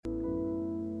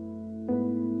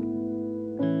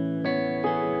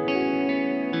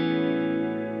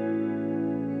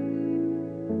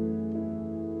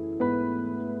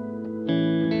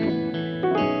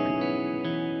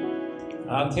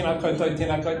Tēnā koutou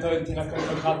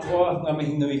katoa, ngā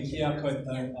mihi nui kia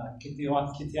koutou, ki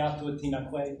te atua tēnā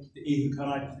koe, ki te ihu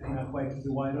karai tēnā koe, ki te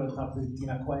wairua tapu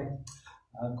tēnā koe.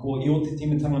 Ko i o te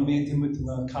timatanga me te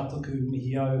mutunga katoku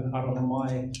mihi au, aroha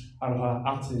mai, aroha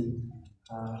atu,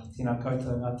 tēnā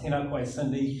koutou. Tēnā koe,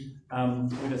 Cindy,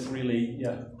 we're just really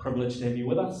privileged to have you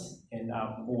with us, and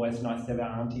always nice to have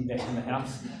our auntie back in the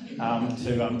house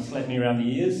to slap me around the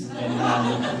ears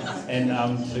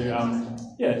and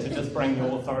to just bring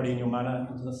your authority and your mana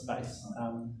into the space.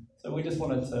 So we just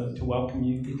wanted to welcome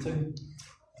you here too.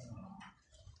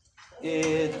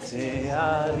 E te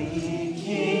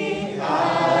ariki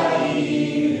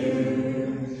aiu,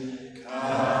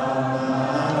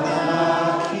 kamaki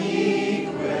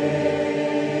koe,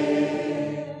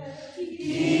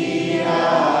 kia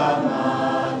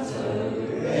matou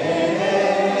e,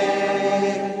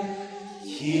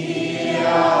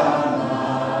 kia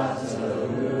matou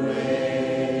e.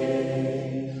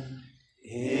 E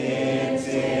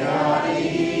te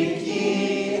ariki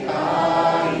aiu,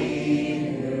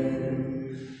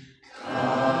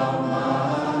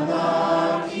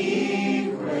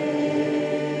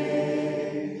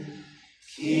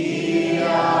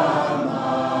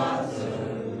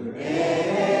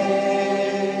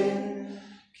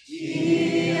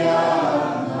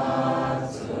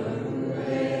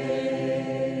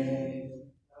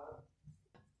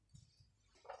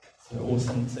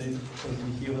 awesome to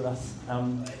be here with us.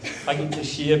 I get to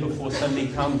share before Cindy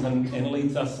comes and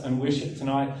leads us in worship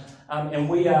tonight. And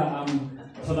we are,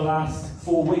 for the last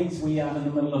 4 weeks, we are in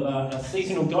the middle of a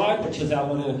seasonal guide, which is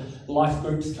our little life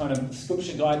group's kind of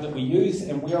scripture guide that we use.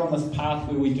 And we're on this path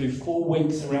where we do 4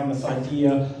 weeks around this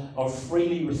idea of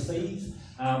freely receive.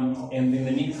 And then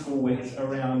the next 4 weeks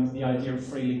around the idea of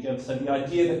freely give. So the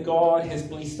idea that God has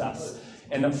blessed us,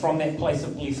 and that from that place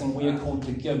of blessing we are called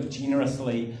to give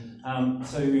generously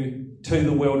to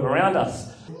the world around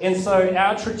us. And so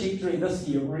our trajectory this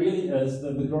year really is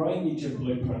the growing edge of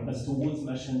Blueprint is towards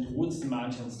mission, towards the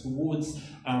margins, towards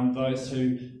those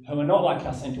who are not like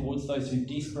us, and towards those who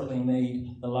desperately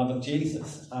need the love of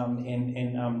Jesus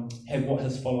and have what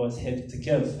his followers have to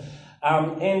give.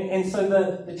 And so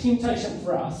the temptation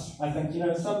for us, I think,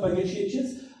 some bigger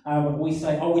churches, we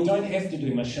say, we don't have to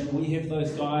do mission. We have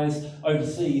those guys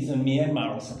overseas in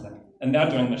Myanmar or something, and they're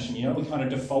doing mission, we kind of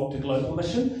default to global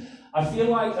mission. I feel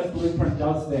like if Blueprint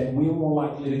does that, we're more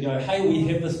likely to go, hey, we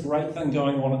have this great thing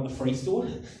going on at the free store.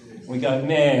 We go,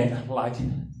 man,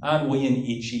 aren't we an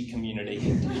edgy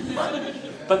community?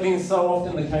 But then so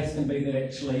often the case can be that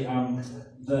actually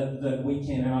that we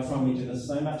can, and I find we do this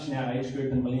so much in our age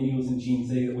group, and millennials and Gen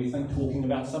Z, that we think talking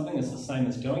about something is the same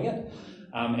as doing it.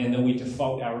 And that we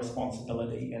default our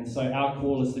responsibility. And so our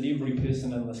call is that every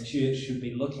person in this church should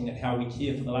be looking at how we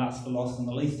care for the last, the lost and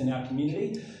the least in our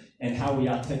community, and how we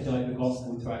articulate the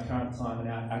gospel to our current time and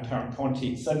our current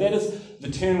context. So that is the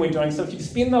turn we're doing. So if you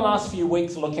spend the last few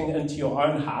weeks looking into your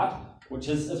own heart, which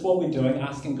is what we're doing,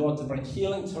 asking God to bring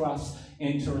healing to us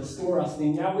and to restore us,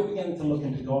 then now we're beginning to look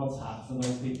into God's heart for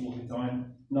those people who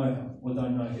don't know him or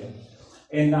don't know him.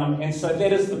 And so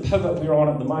that is the pivot we're on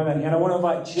at the moment. And I want to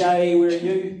invite Jay. Where are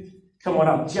you? Come on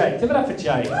up. Jay. Give it up for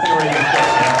Jay.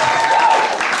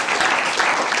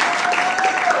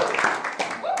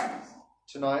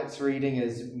 Tonight's reading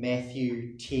is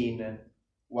Matthew 10,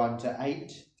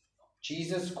 1-8.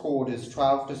 Jesus called his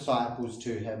 12 disciples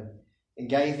to him and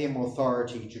gave them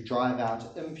authority to drive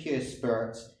out impure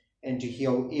spirits and to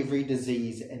heal every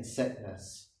disease and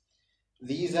sickness.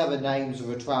 These are the names of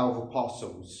the 12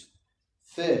 apostles.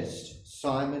 First,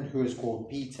 Simon, who is called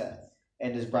Peter,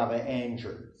 and his brother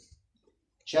Andrew.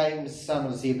 James, son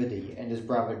of Zebedee, and his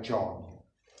brother John.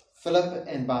 Philip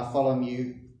and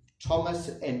Bartholomew. Thomas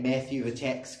and Matthew the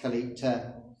tax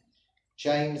collector.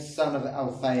 James, son of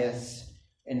Alphaeus,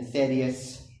 and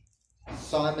Thaddeus.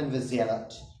 Simon the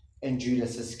zealot, and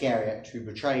Judas Iscariot, who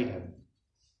betrayed him.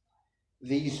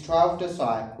 These 12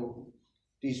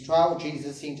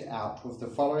 Jesus sent out with the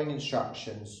following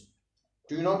instructions.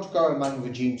 Do not go among the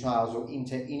Gentiles or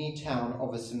enter any town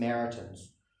of the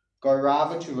Samaritans. Go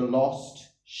rather to the lost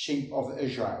sheep of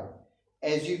Israel.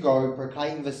 As you go,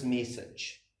 proclaim this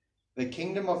message. The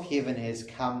kingdom of heaven has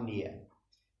come near.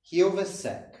 Heal the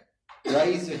sick,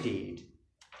 raise the dead,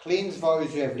 cleanse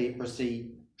those who have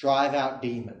leprosy, drive out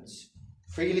demons.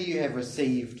 Freely you have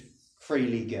received,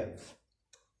 freely give.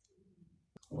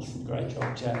 Awesome, great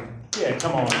job, Jay. Yeah,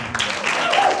 come on.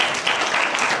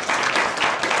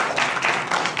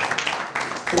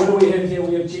 So what do we have here?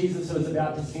 We have Jesus who is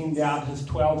about to send out his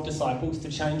 12 disciples to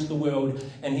change the world,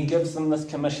 and he gives them this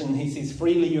commission. He says,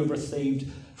 freely you have received,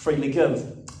 freely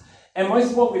give. And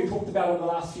most of what we've talked about in the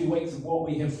last few weeks of what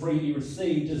we have freely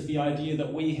received is the idea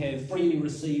that we have freely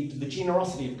received the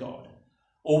generosity of God,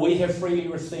 or we have freely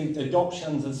received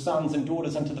adoptions as sons and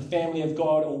daughters into the family of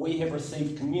God, or we have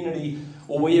received community,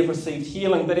 or we have received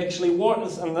healing. But actually what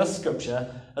is in this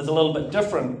scripture is a little bit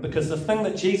different, because the thing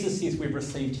that Jesus says we've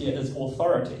received here is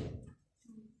authority,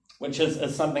 which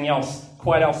is something else,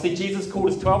 quite else. See, Jesus called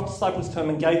his 12 disciples to him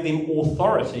and gave them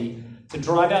authority to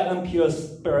drive out impure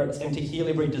spirits and to heal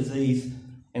every disease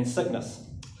and sickness.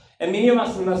 And many of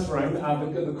us in this room,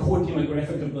 the core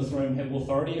demographic of this room, have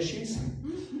authority issues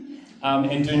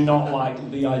and do not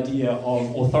like the idea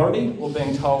of authority or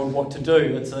being told what to do.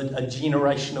 It's a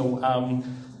generational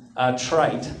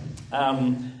trait.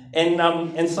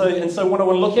 And so what I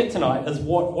want to look at tonight is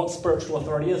what spiritual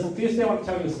authority is. And firstly, I want to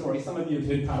tell you a story. Some of you have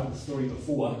heard part of the story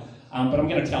before, but I'm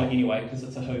going to tell it anyway because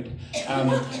it's a hoot.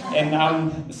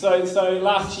 So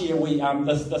last year,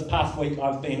 this past week,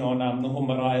 I've been on Noho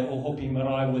Marae or Hopi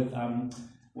Marae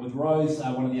with Rose,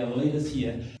 one of the other leaders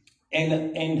here.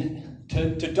 And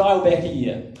to dial back a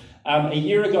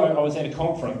year ago, I was at a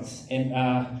conference, and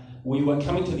we were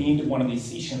coming to the end of one of these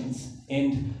sessions,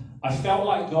 and I felt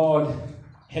like God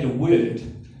had a word,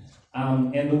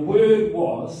 and the word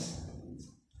was,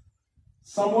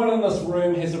 someone in this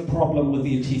room has a problem with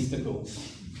their testicles.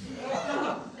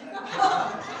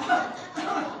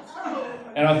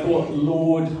 And I thought,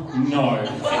 Lord, no.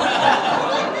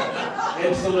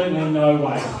 Absolutely no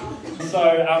way. So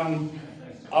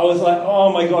I was like,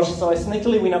 oh my gosh. So I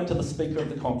sneakily went up to the speaker of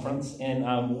the conference and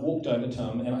walked over to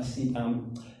him, and I said,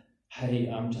 hey,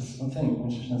 just one thing,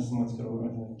 someone's got a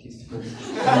problem with their testicles.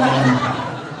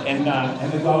 And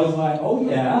the guy was like, oh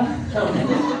yeah.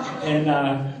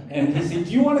 And he said,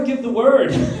 do you want to give the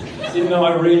word? I said, no,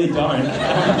 I really don't.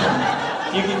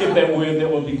 If you could give that word,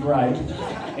 that would be great.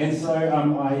 And so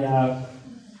I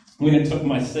went and took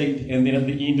my seat, and then at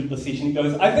the end of the session he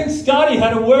goes, I think Scotty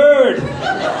had a word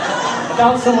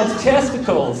about someone's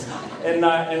testicles. And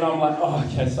I'm like, oh,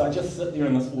 okay, so I just sit there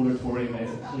in this auditorium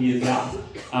as it clears out,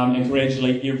 and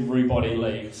gradually everybody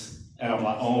leaves. And I'm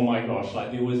like, oh my gosh,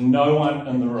 like there was no one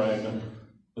in the room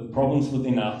with problems with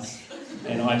their nuts,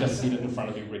 and I just said it in front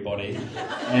of everybody.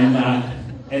 And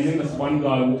then this one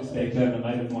guy walks back in, a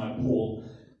mate of mine, Paul,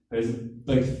 who has a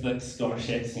big, thick Scottish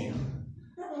accent,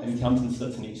 and he comes and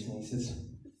sits next to me and he says,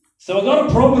 so I got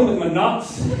a problem with my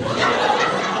nuts.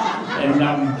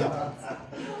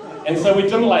 And so we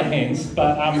didn't lay hands,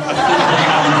 but I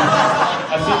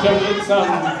said to him,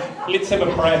 let's have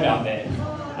a pray about that.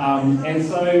 And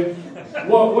so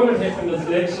what had happened is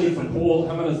that actually for Paul,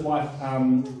 him and his wife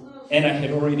Anna had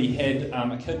already had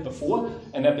a kid before,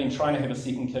 and they've been trying to have a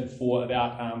second kid for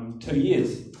about 2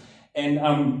 years, and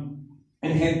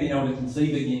had been able to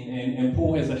conceive again. And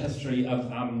Paul has a history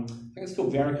of, I think it's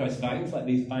called varicose veins, like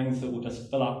these veins that will just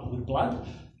fill up with blood.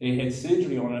 He had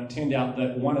surgery on it. It turned out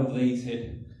that one of these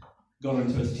had got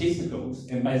into his testicles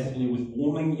and basically was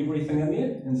warming everything in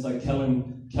there, and so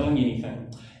killing anything.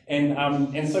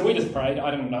 And so we just prayed. I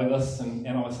didn't know this, and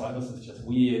I was like, this is just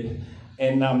weird.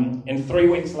 And 3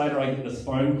 weeks later, I get this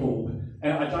phone call,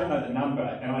 and I don't know the number,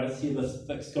 and I just hear this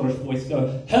thick Scottish voice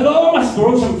go, hello, my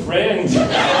spiritual friend.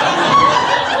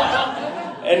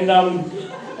 and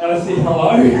I said, hello.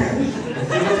 I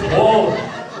said, it's Paul.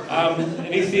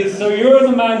 And he says, so you're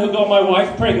the man who got my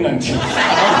wife pregnant.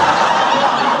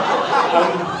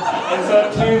 And so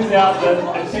it turns out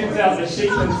that she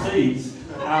conceives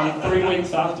 3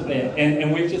 weeks after that,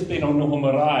 and we've just been on Noho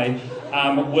Marae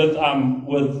with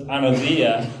Anna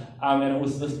there, and it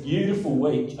was this beautiful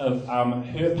week of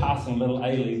her passing little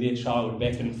Ailey, their child,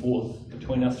 back and forth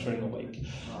between us during the week.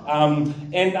 And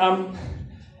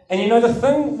you know, the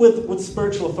thing with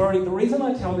spiritual authority, the reason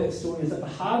I tell that story is at the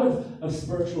heart of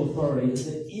spiritual authority is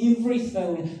that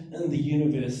everything in the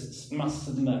universe must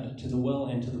submit to the will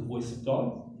and to the voice of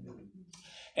God.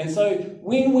 And so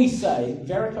when we say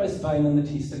varicose vein in the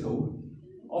testicle,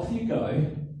 off you go,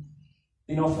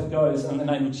 then off it goes in the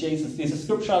name of Jesus. There's a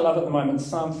scripture I love at the moment,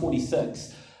 Psalm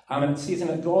 46, and it says in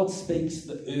it, God speaks,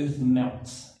 the earth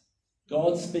melts.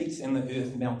 God speaks and the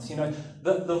earth melts. You know,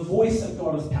 the voice of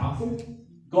God is powerful.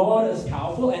 God is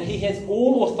powerful, and he has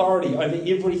all authority over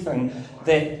everything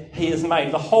that he has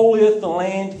made. The whole earth, the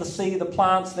land, the sea, the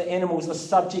plants, the animals are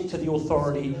subject to the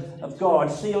authority of God.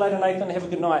 See you later, Nathan. Have a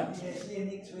good night.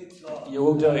 You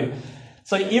will do.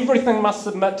 So everything must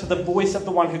submit to the voice of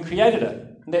the one who created it.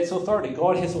 And that's authority.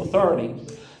 God has authority.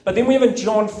 But then we have in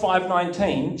John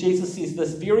 5:19, Jesus says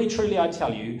this, very truly I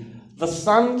tell you, the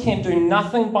Son can do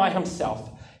nothing by himself.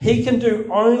 He can do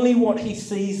only what he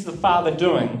sees the Father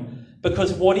doing.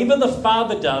 Because whatever the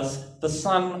Father does, the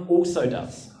Son also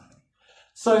does.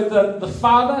 So the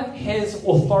Father has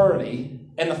authority,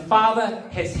 and the Father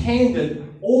has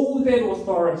handed all that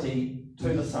authority to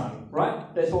the Son,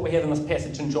 right? That's what we have in this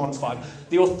passage in John 5.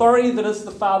 The authority that is the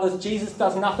Father's, Jesus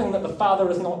does nothing that the Father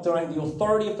is not doing. The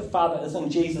authority of the Father is in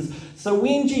Jesus. So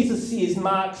when Jesus says,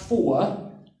 Mark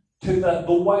 4, to the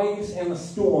waves and the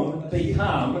storm be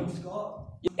calm,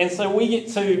 and so we get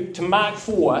to Mark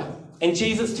 4, and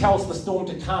Jesus tells the storm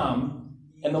to calm,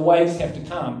 and the waves have to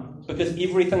calm, because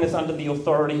everything is under the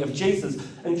authority of Jesus.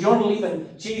 In John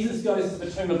 11, Jesus goes to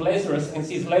the tomb of Lazarus and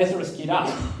says, Lazarus, get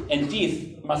up, and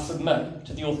death must submit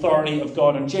to the authority of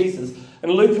God and Jesus. In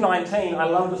Luke 19, I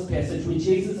love this passage, where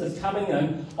Jesus is coming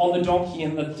in on the donkey,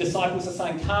 and the disciples are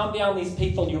saying, calm down these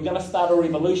people, you're going to start a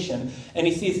revolution. And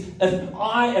he says,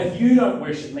 if you don't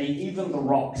worship me, even the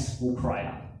rocks will cry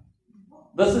out.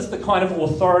 This is the kind of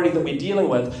authority that we're dealing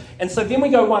with. And so then we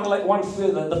go one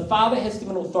further. The Father has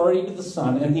given authority to the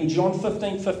Son. And then John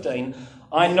 15:15,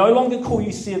 I no longer call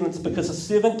you servants, because a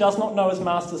servant does not know his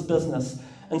master's business.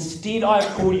 Instead, I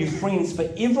have called you friends, for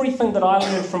everything that I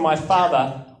learned from my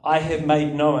Father, I have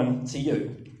made known to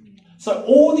you. So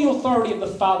all the authority of the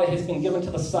Father has been given to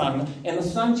the Son. And the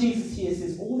Son, Jesus here,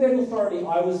 says, all that authority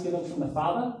I was given from the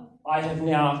Father, I have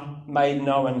now made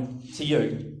known to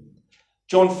you.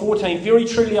 John 14, very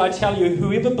truly I tell you,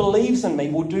 whoever believes in me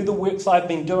will do the works I've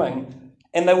been doing,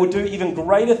 and they will do even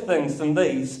greater things than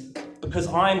these, because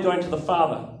I am going to the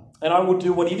Father, and I will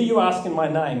do whatever you ask in my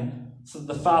name, so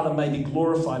that the Father may be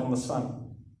glorified in the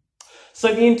Son.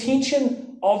 So the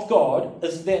intention of God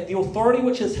is that the authority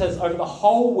which is his over the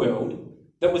whole world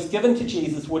that was given to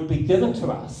Jesus would be given to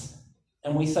us,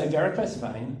 and we say, varicose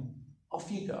vein, off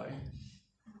you go,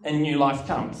 and new life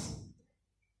comes.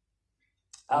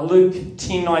 Luke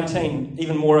 10:19,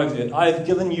 even more overt. I have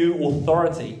given you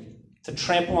authority to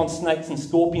trample on snakes and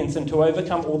scorpions and to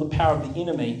overcome all the power of the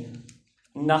enemy.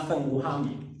 Nothing will harm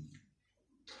you.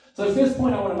 So the first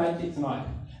point I want to make here tonight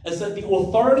is that the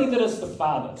authority that is the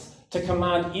Father's to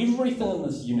command everything in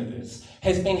this universe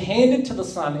has been handed to the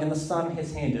Son, and the Son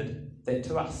has handed that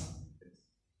to us.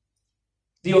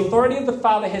 The authority of the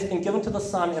Father has been given to the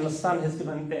Son, and the Son has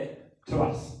given that to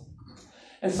us.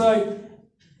 And so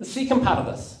the second part of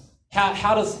this,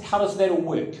 how does that all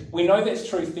work? We know that's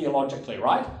true theologically,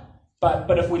 right?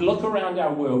 But if we look around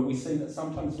our world, we see that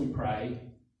sometimes we pray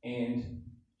and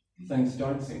things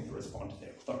don't seem to respond to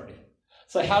that authority.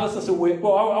 So how does this all work?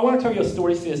 Well, I want to tell you a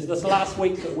story first. This last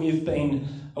week that we've been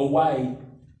away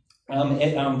at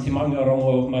Te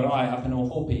Maungarongo Marae up in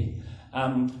Ohopi,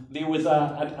 there was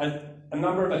a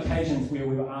number of occasions where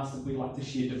we were asked if we'd like to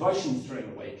share devotions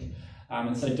during the week.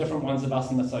 And so different ones of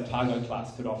us in this Otago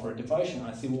class could offer a devotion.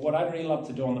 I said, well, what I'd really love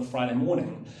to do on the Friday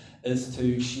morning is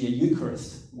to share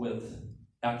Eucharist with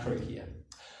our crew here.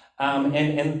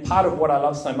 And part of what I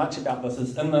love so much about this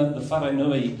is in the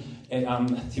wharenui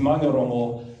at Te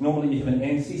Maungarongo, normally you have an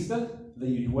ancestor that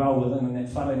you dwell within in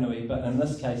that wharenui, but in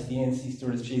this case the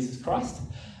ancestor is Jesus Christ.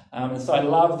 And so I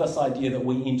love this idea that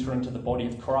we enter into the body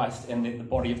of Christ and that the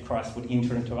body of Christ would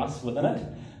enter into us within it.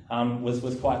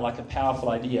 Was quite like a powerful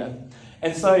idea.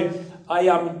 And so I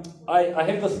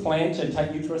have this plan to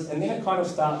take Eucharist, and then it kind of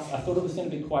starts, I thought it was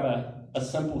going to be quite a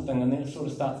simple thing, and then it sort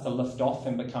of starts to lift off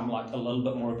and become like a little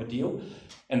bit more of a deal.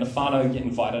 And the whānau get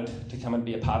invited to come and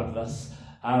be a part of this.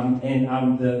 The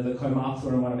kaumātua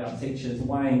and one of our teachers,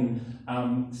 Wayne,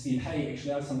 said, hey,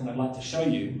 actually I have something I'd like to show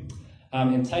you.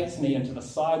 And takes me into the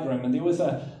side room, and there was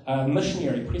a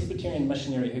missionary, Presbyterian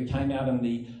missionary, who came out in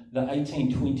the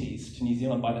 1820s to New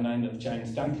Zealand by the name of James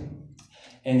Duncan.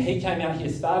 And he came out here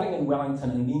starting in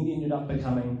Wellington and then ended up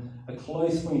becoming a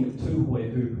close friend of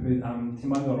Tūhoe, who Te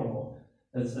Maungarongo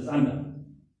is under.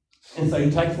 And so he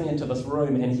takes me into this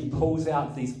room and he pulls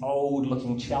out these old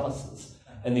looking chalices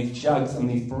and these jugs and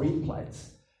these bread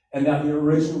plates. And they're the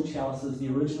original chalices, the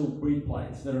original bread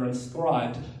plates that are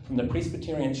inscribed from the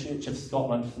Presbyterian Church of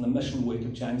Scotland from the mission work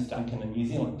of James Duncan in New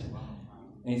Zealand.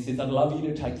 And he says, I'd love you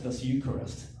to take this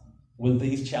Eucharist with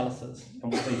these chalices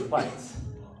and with these plates.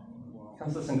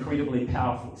 Comes this incredibly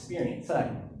powerful experience, eh?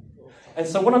 And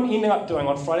so what I'm ending up doing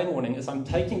on Friday morning is I'm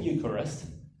taking Eucharist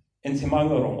in Te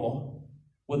Maungarongo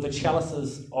with the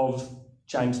chalices of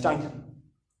James Duncan.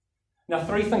 Now,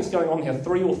 three things going on here,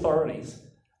 three authorities.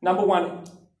 Number one,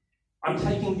 I'm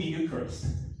taking the Eucharist.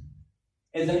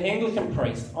 As an Anglican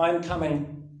priest, I'm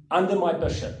coming under my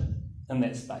bishop in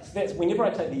that space. That's whenever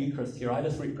I take the Eucharist here, I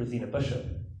just represent a bishop,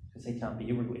 because he can't be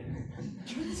everywhere.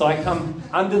 So I come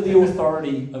under the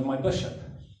authority of my bishop.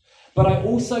 But I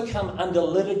also come under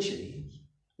liturgy,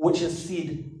 which is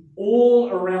said all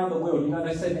around the world. You know,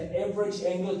 they say the average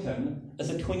Anglican is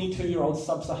a 22-year-old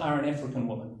sub-Saharan African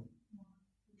woman.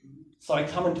 So I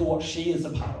come into what she is a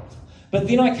part of. But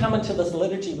then I come into this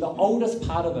liturgy. The oldest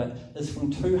part of it is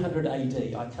from 200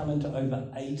 AD. I come into over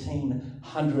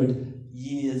 1,800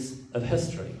 years of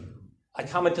history. I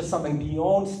come into something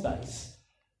beyond space,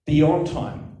 beyond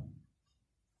time.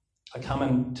 I come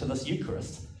into this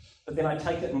Eucharist, but then I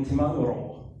take it into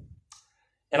Maungarongo.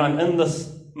 And I'm in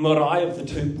this marae of the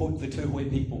Tūhoe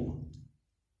people.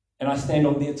 And I stand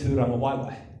on their tūranga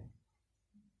waiwai.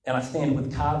 And I stand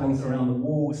with carvings around the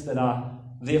walls that are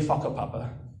their whakapapa.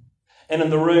 And in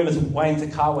the room is Wayne Te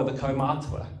Kawa, the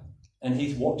kaumātua, and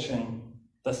he's watching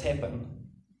this happen.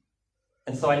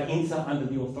 And so I enter under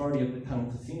the authority of the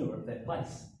tangata whenua of that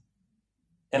place.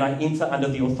 And I enter under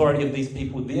the authority of these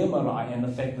people, their marae, and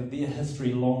the fact that their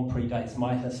history long predates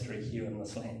my history here in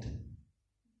this land.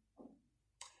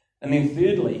 And then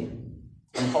thirdly,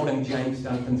 I'm holding James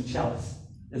Duncan's chalice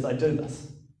as I do this.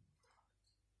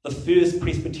 The first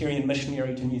Presbyterian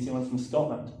missionary to New Zealand from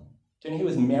Scotland. Do you know he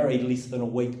was married less than a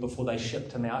week before they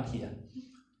shipped him out here?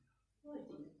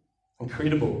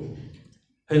 Incredible.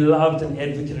 Who loved and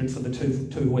advocated for the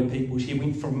Tūhoe people. She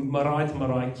went from marae to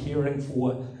marae caring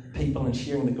for people and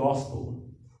sharing the gospel.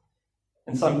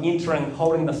 And so I'm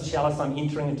holding this chalice, I'm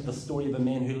entering into the story of a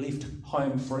man who left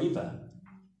home forever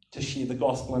to share the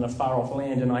gospel in a far-off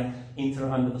land, and I enter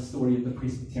under the story of the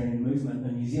Presbyterian movement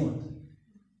in New Zealand.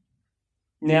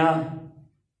 Now,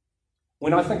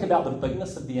 when I think about the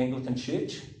bigness of the Anglican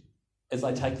Church, as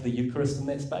I take the Eucharist in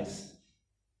that space,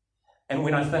 and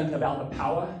when I think about the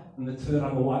power and the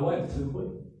tūranga waiwai of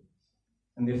Tūhoe,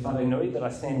 and the whare nui that I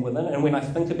stand within, and when I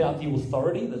think about the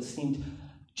authority that sent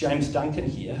James Duncan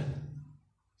here,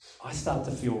 I start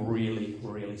to feel really,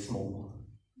 really small.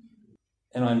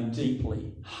 And I'm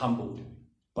deeply humbled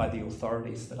by the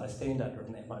authorities that I stand under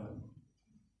in that moment.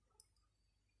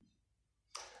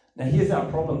 Now here's our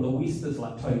problem. The West is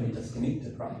like totally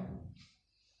disconnected, right?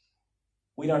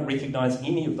 We don't recognise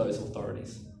any of those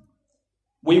authorities.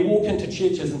 We walk into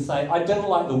churches and say, I didn't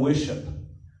like the worship,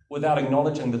 without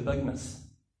acknowledging the bigness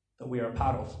that we are a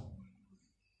part of.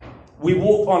 We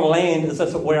walk on land as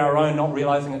if it were our own, not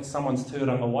realising it's someone's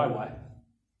tūranga waiwai.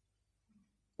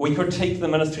 We critique the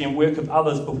ministry and work of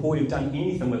others before we've done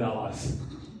anything with our lives.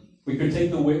 We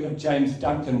critique the work of James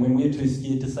Duncan when we're too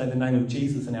scared to say the name of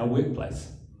Jesus in our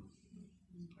workplace.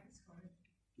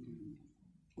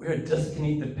 We're a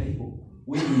disconnected people.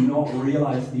 We do not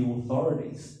realise the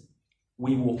authorities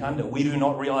we walk under. We do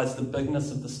not realise the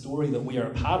bigness of the story that we are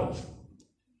a part of.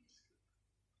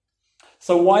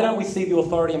 So why don't we see the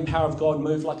authority and power of God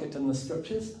move like it did in the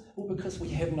scriptures? Well, because we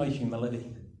have no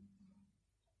humility.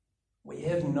 We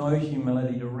have no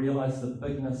humility to realise the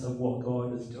bigness of what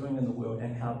God is doing in the world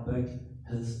and how big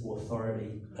his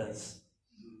authority is.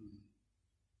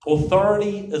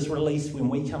 Authority is released when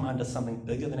we come under something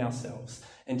bigger than ourselves.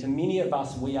 And to many of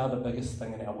us, we are the biggest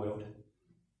thing in our world.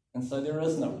 And so there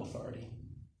is no authority.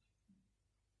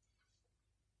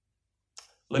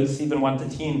 Luke 7,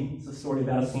 1-10 is a story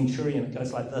about a centurion. It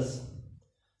goes like this.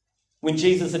 When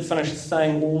Jesus had finished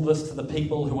saying all this to the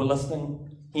people who were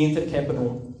listening, he entered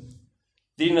Capernaum.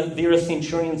 Then there a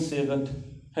centurion servant,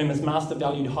 whom his master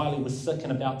valued highly, was sick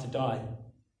and about to die.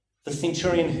 The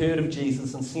centurion heard of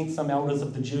Jesus and sent some elders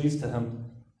of the Jews to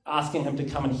him, asking him to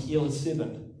come and heal his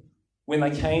servant. When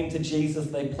they came to Jesus,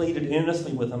 they pleaded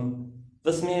earnestly with him,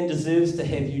 "This man deserves to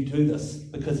have you do this,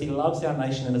 because he loves our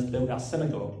nation and has built our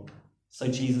synagogue." So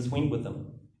Jesus went with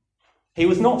them. He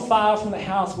was not far from the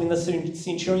house when the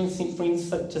centurion sent friends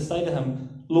to say to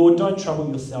him, "Lord, don't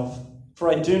trouble yourself, for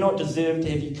I do not deserve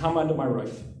to have you come under my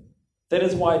roof. That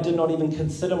is why I did not even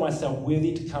consider myself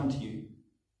worthy to come to you.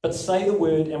 But say the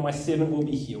word, and my servant will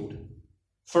be healed.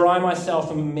 For I myself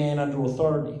am a man under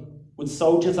authority, with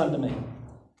soldiers under me.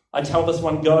 I tell this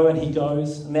one, go, and he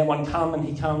goes, and that one, come, and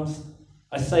he comes.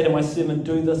 I say to my servant,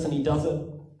 do this, and he does it."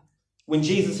 When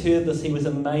Jesus heard this, he was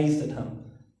amazed at him.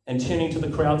 And turning to the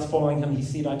crowds following him, he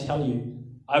said, "I tell you,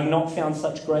 I have not found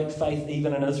such great faith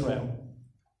even in Israel."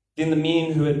 Then the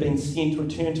men who had been sent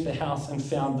returned to the house and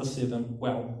found the servant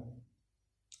well.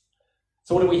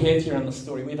 So what do we have here in the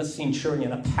story? We have a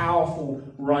centurion, a powerful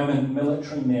Roman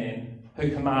military man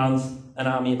who commands an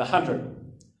army of 100.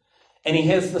 And he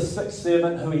has the sick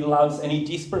servant who he loves, and he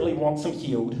desperately wants him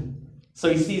healed.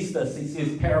 So he says this, he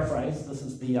says, paraphrase, this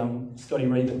is the Scotty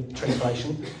Reed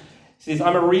translation. He says,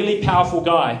 "I'm a really powerful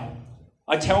guy.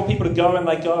 I tell people to go and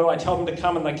they go. I tell them to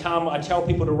come and they come. I tell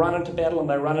people to run into battle and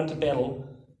they run into battle.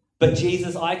 But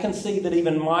Jesus, I can see that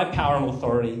even my power and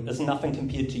authority is nothing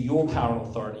compared to your power and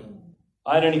authority.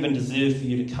 I don't even deserve for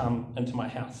you to come into my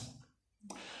house."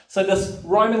 So this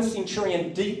Roman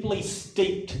centurion, deeply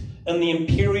steeped in the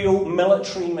imperial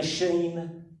military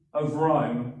machine of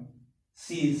Rome,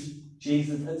 says,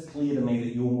 Jesus, it's clear to me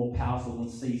that you're more powerful than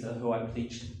Caesar, who I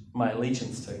pledged my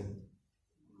allegiance to.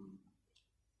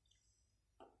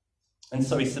 And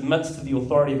so he submits to the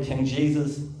authority of King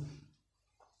Jesus,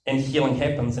 and healing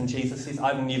happens. And Jesus says,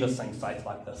 I've never seen faith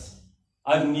like this.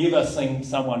 I've never seen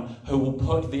someone who will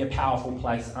put their powerful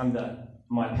place under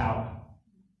my power.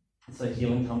 And so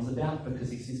healing comes about because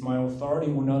he says, my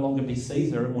authority will no longer be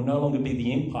Caesar, it will no longer be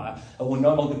the empire, it will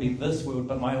no longer be this world,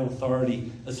 but my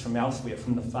authority is from elsewhere,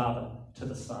 from the Father to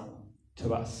the Son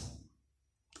to us.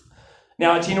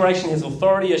 Now, our generation has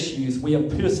authority issues. We are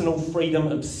personal freedom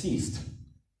obsessed.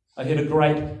 I heard a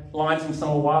great line from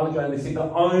someone a while ago. They said the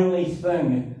only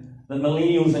thing that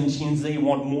millennials and Gen Z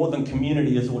want more than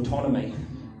community is autonomy.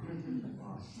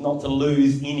 Not to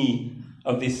lose any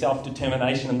of their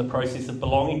self-determination in the process of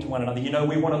belonging to one another. You know,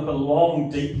 we want to belong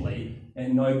deeply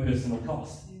at no personal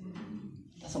cost.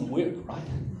 It doesn't work, right?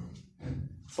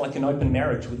 It's like an open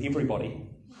marriage with everybody.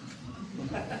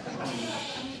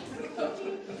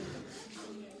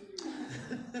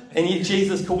 And yet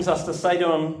Jesus calls us to say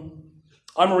to him,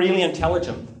 I'm really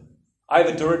intelligent. I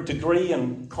have a degree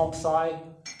in comp sci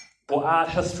or art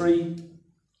history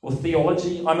or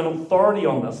theology. I'm an authority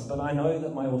on this, but I know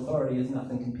that my authority is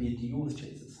nothing compared to yours,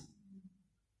 Jesus.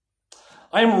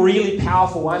 I am really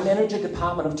powerful. I manage a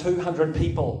department of 200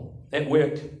 people at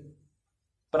work,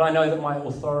 but I know that my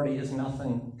authority is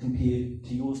nothing compared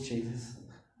to yours, Jesus.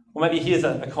 Or maybe here's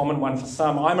a common one for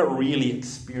some. I'm a really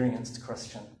experienced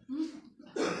Christian.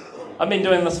 I've been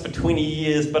doing this for 20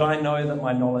 years, but I know that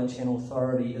my knowledge and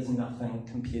authority is nothing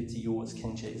compared to yours,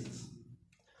 King Jesus.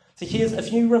 So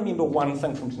if you remember one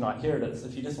thing from tonight, here it is.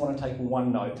 If you just want to take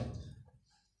one note,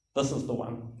 this is the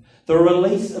one. The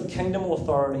release of kingdom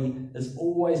authority is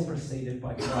always preceded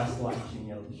by Christ-like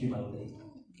humility.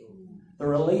 The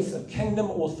release of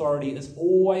kingdom authority is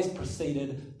always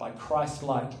preceded by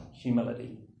Christ-like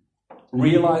humility.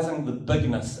 Realizing the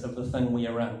bigness of the thing we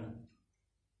are in,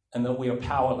 and that we are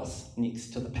powerless next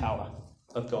to the power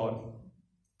of God.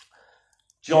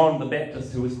 John the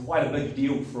Baptist, who was quite a big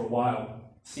deal for a while,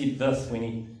 said this when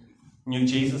he knew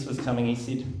Jesus was coming. He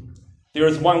said, there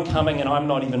is one coming and I'm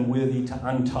not even worthy to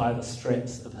untie the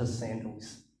straps of his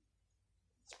sandals.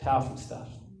 It's powerful stuff.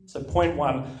 So point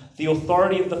one, the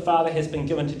authority of the Father has been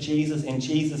given to Jesus and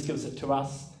Jesus gives it to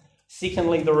us.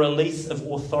 Secondly, the release of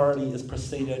authority is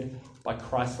preceded by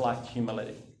Christ-like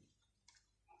humility.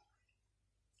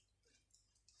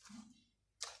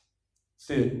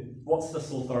 Third, what's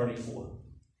this authority for?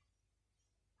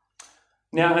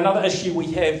 Now, another issue we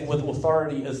have with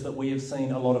authority is that we have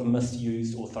seen a lot of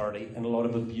misused authority and a lot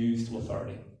of abused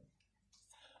authority.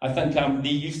 I think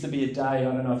there used to be a day, I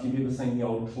don't know if you've ever seen the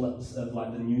old clips of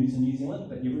like the news in New Zealand,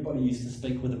 but everybody used to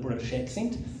speak with a British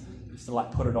accent. Used to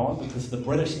like put it on because the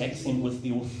British accent was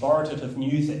the authoritative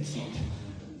news accent.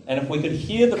 And if we could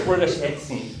hear the British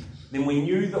accent, then we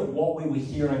knew that what we were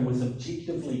hearing was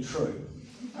objectively true.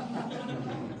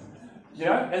 You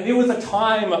know, and there was a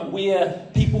time where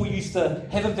people used to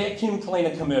have a vacuum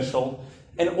cleaner commercial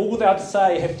and all they'd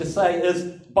have to say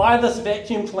is, buy this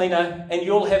vacuum cleaner and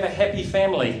you'll have a happy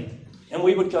family. And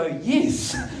we would go,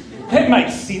 yes, that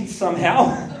makes sense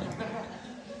somehow.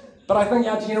 But I think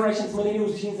our generations,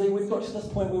 millennials, Gen Z, we've got to this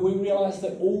point where we realise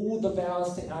that all the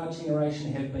vows to our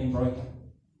generation have been broken.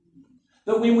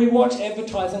 That when we watch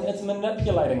advertising, it's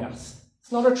manipulating us.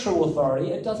 It's not a true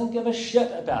authority. It doesn't give a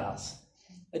shit about us.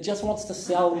 It just wants to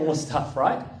sell more stuff,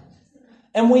 right?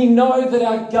 And we know that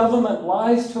our government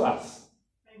lies to us.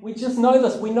 We just know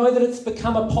this. We know that it's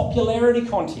become a popularity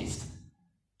contest.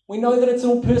 We know that it's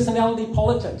all personality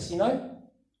politics, you know?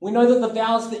 We know that the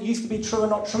vows that used to be true are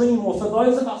not true anymore. For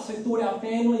those of us who thought our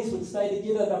families would stay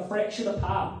together, they're fractured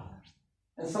apart.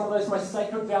 And some of those most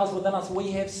sacred vows within us,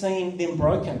 we have seen them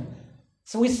broken.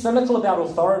 So we're cynical about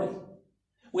authority.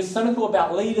 We're cynical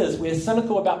about leaders. We're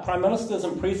cynical about prime ministers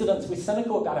and presidents. We're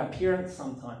cynical about our parents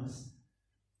sometimes.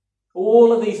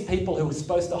 All of these people who were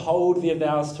supposed to hold their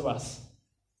vows to us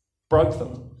broke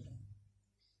them.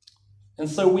 And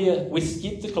so we're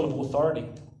skeptical of authority.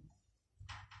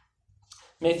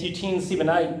 Matthew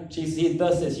 10:7-8, Jesus said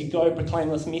this, as you go, proclaim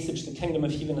this message, the kingdom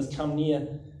of heaven has come near.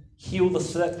 Heal the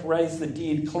sick, raise the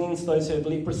dead, cleanse those who have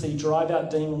leprosy, drive out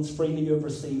demons, freely you have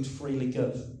received, freely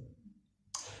give.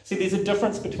 See, there's a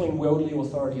difference between worldly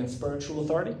authority and spiritual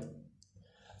authority.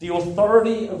 The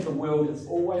authority of the world is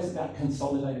always about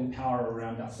consolidating power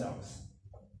around ourselves.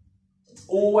 It's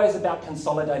always about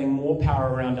consolidating more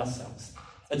power around ourselves.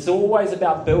 It's always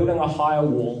about building a higher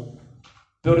wall,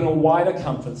 building a wider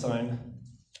comfort zone,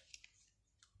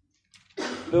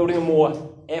 building a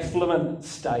more affluent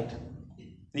state,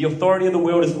 The authority of the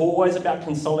world is always about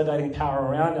consolidating power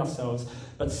around ourselves,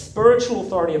 but spiritual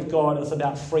authority of God is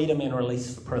about freedom and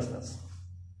release for prisoners.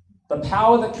 The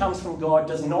power that comes from God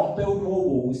does not build more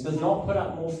walls, does not put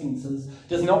up more fences,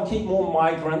 does not keep more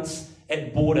migrants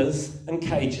at borders and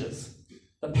cages.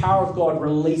 The power of God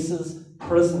releases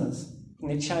prisoners from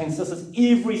their chains. This is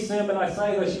every sermon I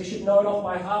say this. You should know it off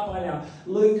by heart by now.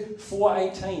 Luke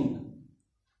 4:18.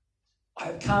 I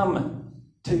have come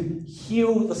to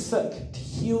heal the sick, to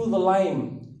heal the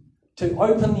lame, to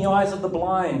open the eyes of the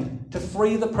blind, to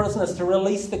free the prisoners, to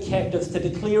release the captives, to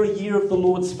declare a year of the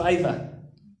Lord's favour.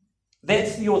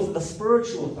 That's the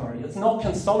spiritual authority. It's not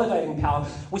consolidating power.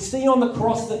 We see on the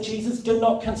cross that Jesus did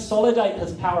not consolidate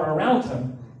his power around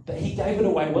him, but he gave it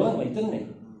away willingly, didn't he?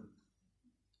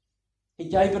 He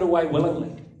gave it away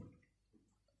willingly.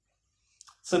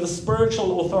 So the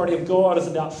spiritual authority of God is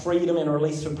about freedom and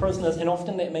release for prisoners, and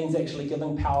often that means actually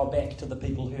giving power back to the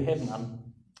people who have none.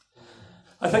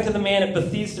 I think of the man at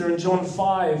Bethesda in John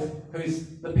 5, who's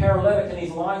the paralytic, and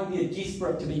he's lying there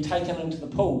desperate to be taken into the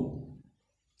pool.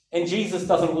 And Jesus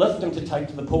doesn't lift him to take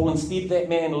to the pool. Instead, that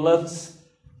man lifts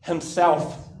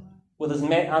himself with his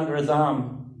mat under his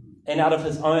arm, and out of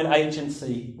his own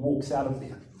agency walks out of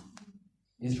there.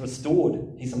 He's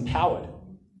restored. He's empowered.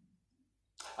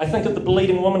 I think of the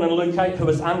bleeding woman in Luke 8 who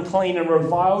is unclean and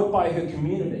reviled by her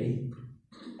community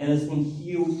and has been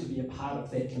healed to be a part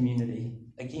of that community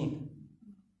again.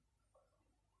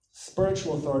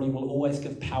 Spiritual authority will always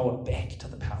give power back to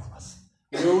the powerless.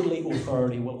 Worldly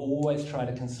authority will always try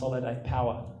to consolidate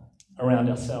power around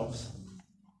ourselves.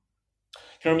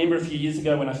 Can I remember a few years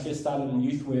ago when I first started in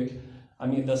youth work, I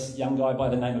met this young guy by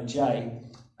the name of Jay.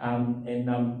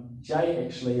 Jay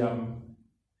actually,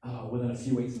 within a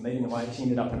few weeks of meeting him, I actually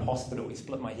ended up in hospital. He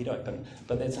split my head open,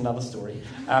 but that's another story.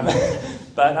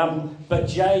 But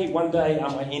Jay, one day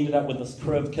I ended up with this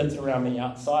crew of kids around me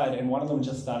outside, and one of them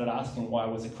just started asking why I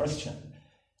was a Christian.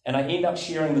 And I end up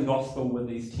sharing the gospel with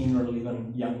these 10 or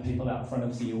 11 young people out front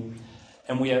of Zeal.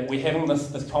 And we're having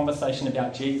this conversation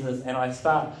about Jesus, and I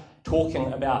start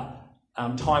talking about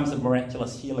times of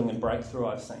miraculous healing and breakthrough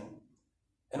I've seen.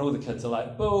 And all the kids are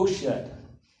like, bullshit.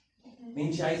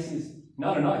 Then Jay says,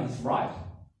 no, he's right.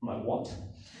 I'm like, what?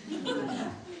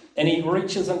 And he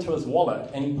reaches into his wallet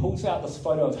and he pulls out this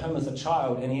photo of him as a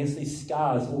child, and he has these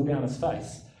scars all down his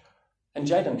face. And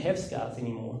Jay didn't have scars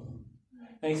anymore.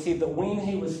 And he said that when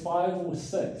he was 5 or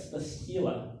 6, this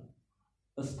healer,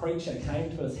 this preacher came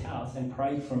to his house and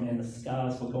prayed for him, and the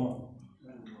scars were gone.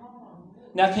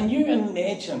 Now, can you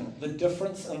imagine the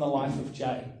difference in the life of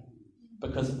Jay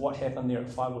because of what happened there at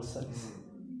 5 or 6?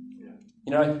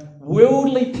 You know,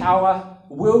 worldly power,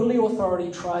 worldly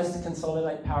authority tries to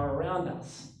consolidate power around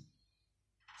us.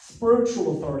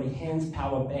 Spiritual authority hands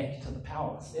power back to the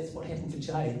powerless. That's what happened to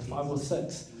Jay at 5 or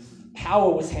 6.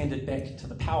 Power was handed back to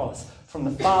the powerless, from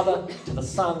the father to the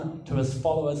son to his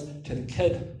followers to the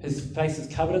kid whose face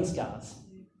is covered in scars.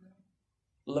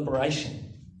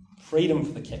 Liberation, freedom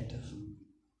for the captive.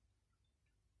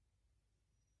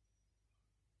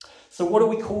 So what are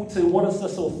we called to? What is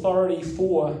this authority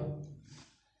for?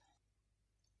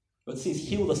 It says,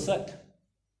 heal the sick,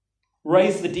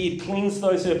 raise the dead, cleanse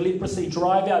those who have leprosy,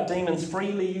 drive out demons.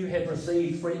 Freely you have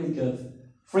received, freely give.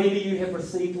 Freely you have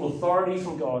received authority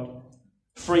from God,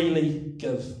 freely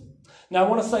give. Now I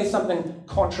want to say something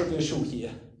controversial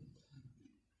here.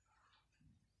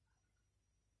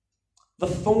 The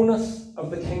fullness of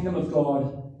the kingdom of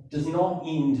God does not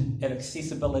end at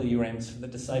accessibility ramps for the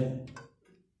disabled.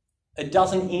 It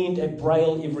doesn't end at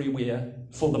Braille everywhere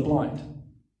for the blind.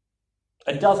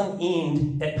 It doesn't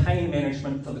end at pain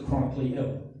management for the chronically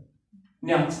ill.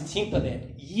 Now, to temper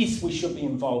that, yes, we should be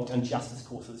involved in justice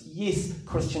courses. Yes,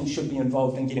 Christians should be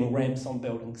involved in getting ramps on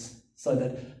buildings so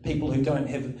that people who don't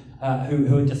have,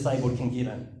 who are disabled can get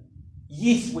in.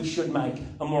 Yes, we should make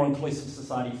a more inclusive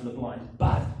society for the blind,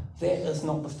 but that is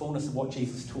not the fullness of what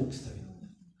Jesus talks to.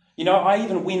 You know, I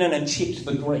even went in and checked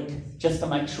the Greek just to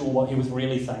make sure what he was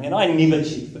really saying, and I never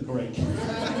checked the Greek.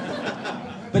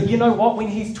 But you know what? When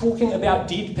he's talking about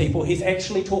dead people, he's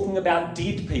actually talking about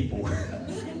dead people.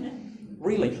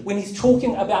 Really. When he's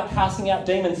talking about casting out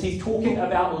demons, he's talking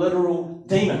about literal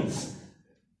demons.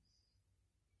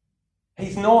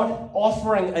 He's not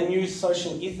offering a new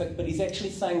social ethic, but he's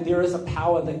actually saying there is a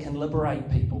power that can liberate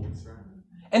people.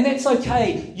 And that's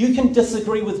okay. You can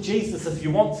disagree with Jesus if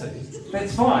you want to.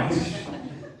 That's fine.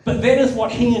 But that is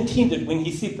what he intended when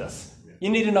he said this. You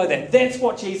need to know that. That's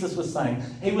what Jesus was saying.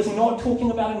 He was not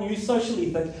talking about a new social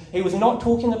ethic. He was not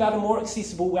talking about a more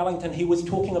accessible Wellington. He was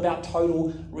talking about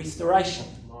total restoration.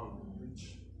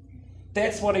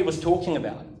 That's what he was talking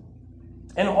about.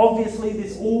 And obviously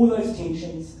there's all those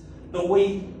tensions that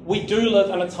we do live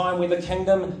in a time where the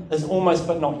kingdom is almost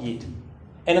but not yet.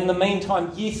 And in the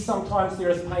meantime, yes, sometimes there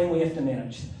is pain we have to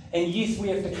manage. And yes, we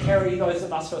have to carry those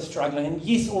of us who are struggling. And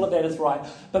yes, all of that is right.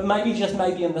 But maybe, just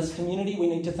maybe in this community, we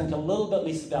need to think a little bit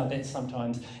less about that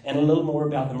sometimes and a little more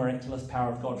about the miraculous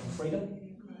power of God for freedom.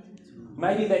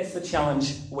 Maybe that's the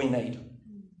challenge we need.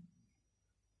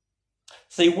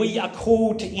 See, we are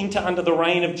called to enter under the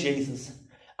reign of Jesus,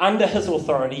 under his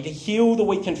authority, to heal the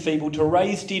weak and feeble, to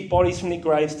raise dead bodies from their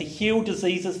graves, to heal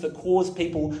diseases that cause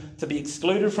people to be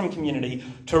excluded from community,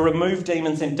 to remove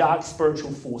demons and dark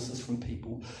spiritual forces from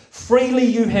people. Freely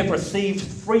you have received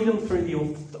freedom through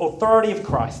the authority of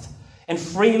Christ, and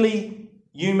freely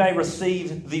you may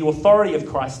receive the authority of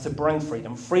Christ to bring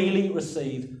freedom. Freely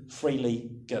receive, freely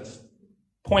give.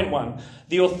 Point 1.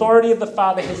 The authority of the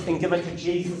Father has been given to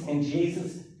Jesus, and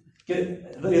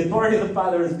the authority of the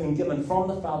Father has been given from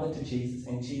the Father to Jesus,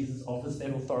 and Jesus offers that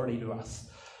authority to us.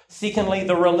 Secondly,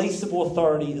 the release of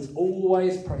authority is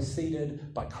always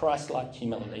preceded by Christ-like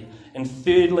humility. And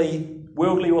thirdly,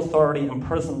 worldly authority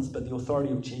imprisons, but the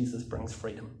authority of Jesus brings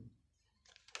freedom.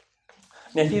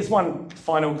 Now, here's one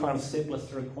final kind of surplus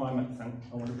to requirement thing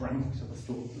I want to bring to the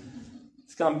story.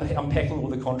 It's unpacking all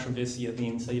the controversy at the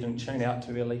end so you didn't tune out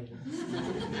too early.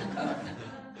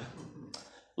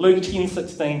 Luke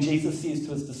 10:16, Jesus says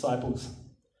to his disciples,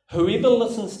 "Whoever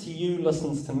listens to you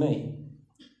listens to me.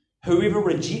 Whoever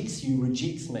rejects you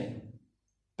rejects me.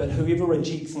 But whoever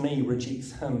rejects me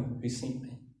rejects him who sent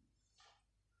me."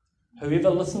 Whoever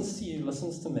listens to you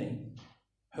listens to me.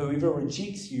 Whoever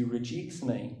rejects you rejects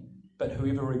me. But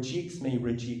whoever rejects me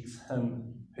rejects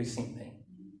him who sent me.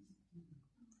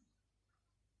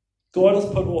 God has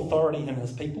put authority in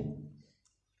his people.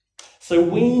 So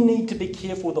we need to be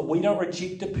careful that we don't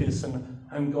reject a person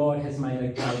whom God has made a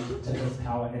gate to his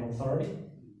power and authority.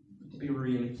 We need to be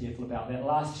really careful about that.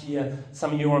 Last year,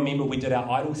 some of you will remember we did our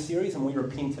idols series and we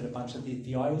repented a bunch of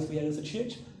the idols we had as a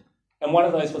church. And one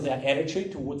of those was our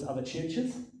attitude towards other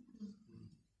churches.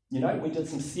 You know, we did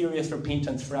some serious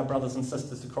repentance for our brothers and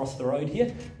sisters across the road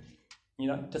here. You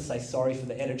know, to say sorry for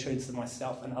the attitudes that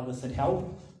myself and others had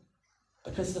held.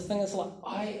 Because the thing is, like,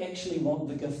 I actually want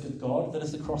the gift of God that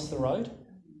is across the road.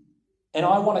 And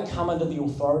I want to come under the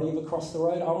authority of across the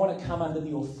road. I want to come under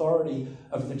the authority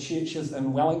of the churches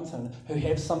in Wellington who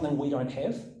have something we don't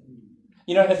have.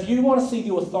 You know, if you want to see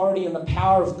the authority and the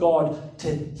power of God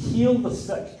to heal the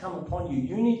sick come upon you,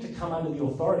 you need to come under the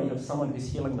authority of someone who's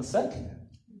healing the sick.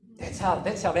 That's how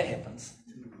that happens.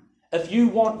 If you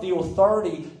want the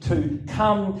authority to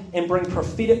come and bring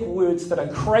prophetic words that are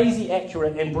crazy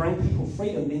accurate and bring people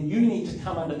freedom, then you need to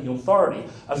come under the authority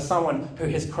of someone who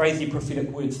has crazy prophetic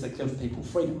words that give people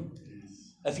freedom.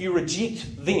 If you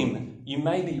reject them, you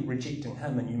may be rejecting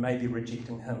him, and you may be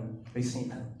rejecting him who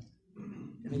sent him.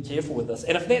 Be careful with this.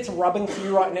 And if that's rubbing for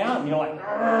you right now, and you're like,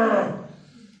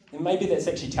 then maybe that's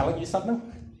actually telling you something.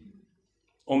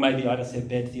 Or maybe I just have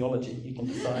bad theology. You can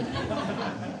decide.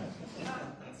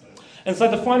 And so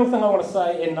the final thing I want to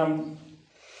say, and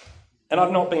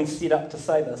I've not been set up to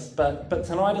say this, but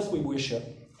tonight as we worship,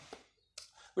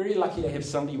 we're really lucky to have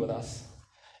Cindy with us.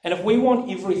 And if we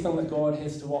want everything that God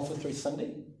has to offer through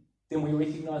Cindy, then we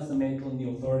recognise the mantle and the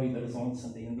authority that is on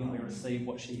Cindy, and then we receive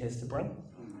what she has to bring.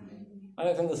 I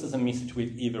don't think this is a message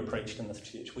we've ever preached in this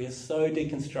church. We are so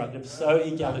deconstructive, so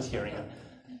egalitarian.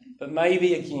 But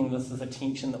maybe, again, this is a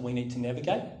tension that we need to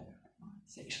navigate.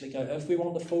 Actually go, if we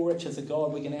want the full riches of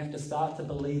God, we're going to have to start to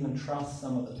believe and trust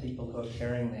some of the people who are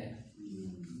carrying that.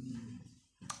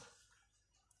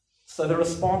 So the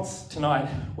response tonight,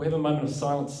 we have a moment of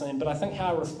silence soon, but I think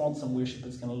how our response in worship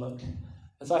is going to look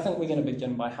is I think we're going to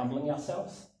begin by humbling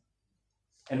ourselves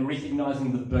and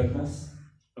recognising the bigness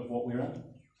of what we're in.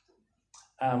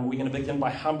 We're going to begin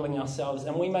by humbling ourselves,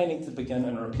 and we may need to begin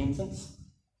in repentance.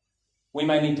 We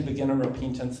may need to begin in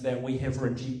repentance that we have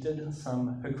rejected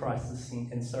some who Christ has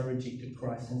sent, and so rejected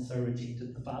Christ, and so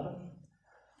rejected the Father.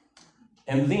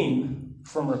 And then,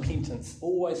 from repentance,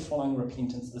 always following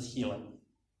repentance is healing.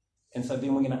 And so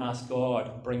then we're going to ask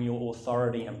God, bring your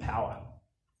authority and power.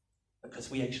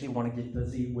 Because we actually want to get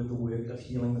busy with the work of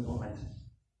healing the blind,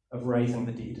 of raising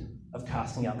the dead, of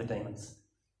casting out the demons.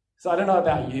 So I don't know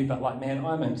about you, but man,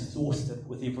 I'm exhausted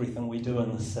with everything we do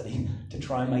in this city to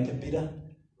try and make it better.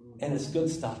 And it's good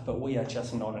stuff, but we are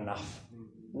just not enough.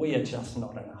 We are just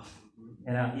not enough.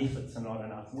 And our efforts are not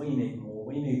enough. We need more.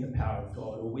 We need the power of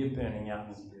God, or we're burning out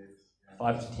in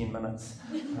 5 to 10 minutes.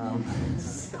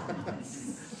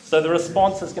 So the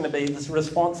response is going to be,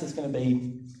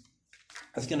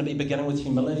 beginning with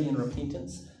humility and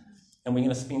repentance. And we're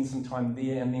going to spend some time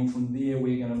there, and then from there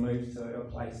we're going to move to a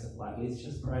place of like, let's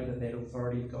just pray that that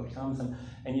authority of God comes.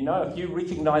 And you know, if you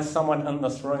recognise someone in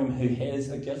this room who has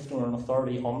a gift or an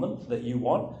authority on them that you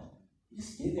want, you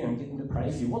just get there and get them to pray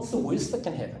for you. What's the worst that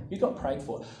can happen? You got prayed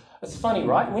for. It's funny,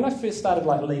 right? When I first started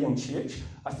like leading church,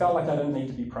 I felt like I didn't need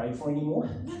to be prayed for anymore.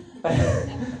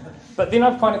 But then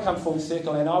I've kind of come full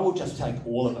circle, and I will just take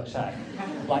all of it, eh?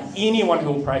 Like anyone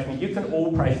who will pray for me, you can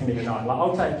all pray for me tonight. Like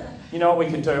I'll take, you know what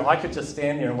we could do? I could just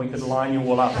stand there and we could line you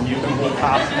all up and you can walk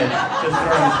past me, just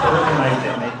throwing spirit grenades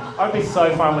at me. I'd be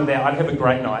so fun with that. I'd have a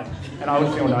great night and I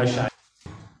would feel no shame.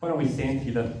 Why don't we stand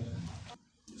together?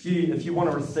 If you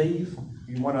want to receive,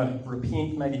 you want to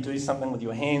repent, maybe do something with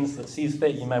your hands that says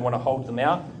that, you may want to hold them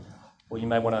out, or you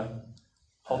may want to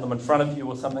hold them in front of you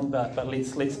or something, but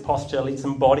let's posture, let's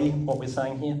embody what we're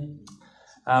saying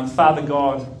here. Father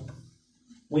God,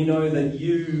 we know that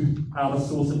you are the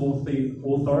source of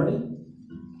authority.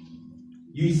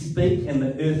 You speak and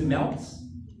the earth melts.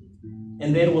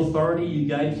 And that authority you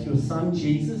gave to your son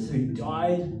Jesus, who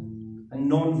died a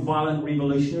non-violent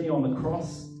revolutionary on the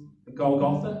cross at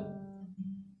Golgotha.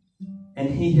 And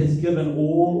he has given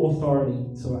all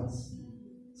authority to us.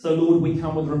 So Lord, we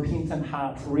come with repentant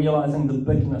hearts, realizing the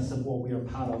bigness of what we are a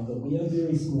part of, that we are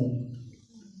very small.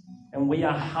 And we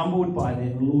are humbled by that.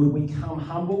 And Lord, we come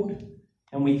humbled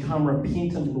and we come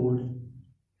repentant, Lord,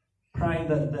 praying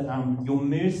that your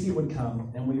mercy would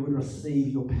come and we would receive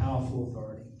your powerful authority.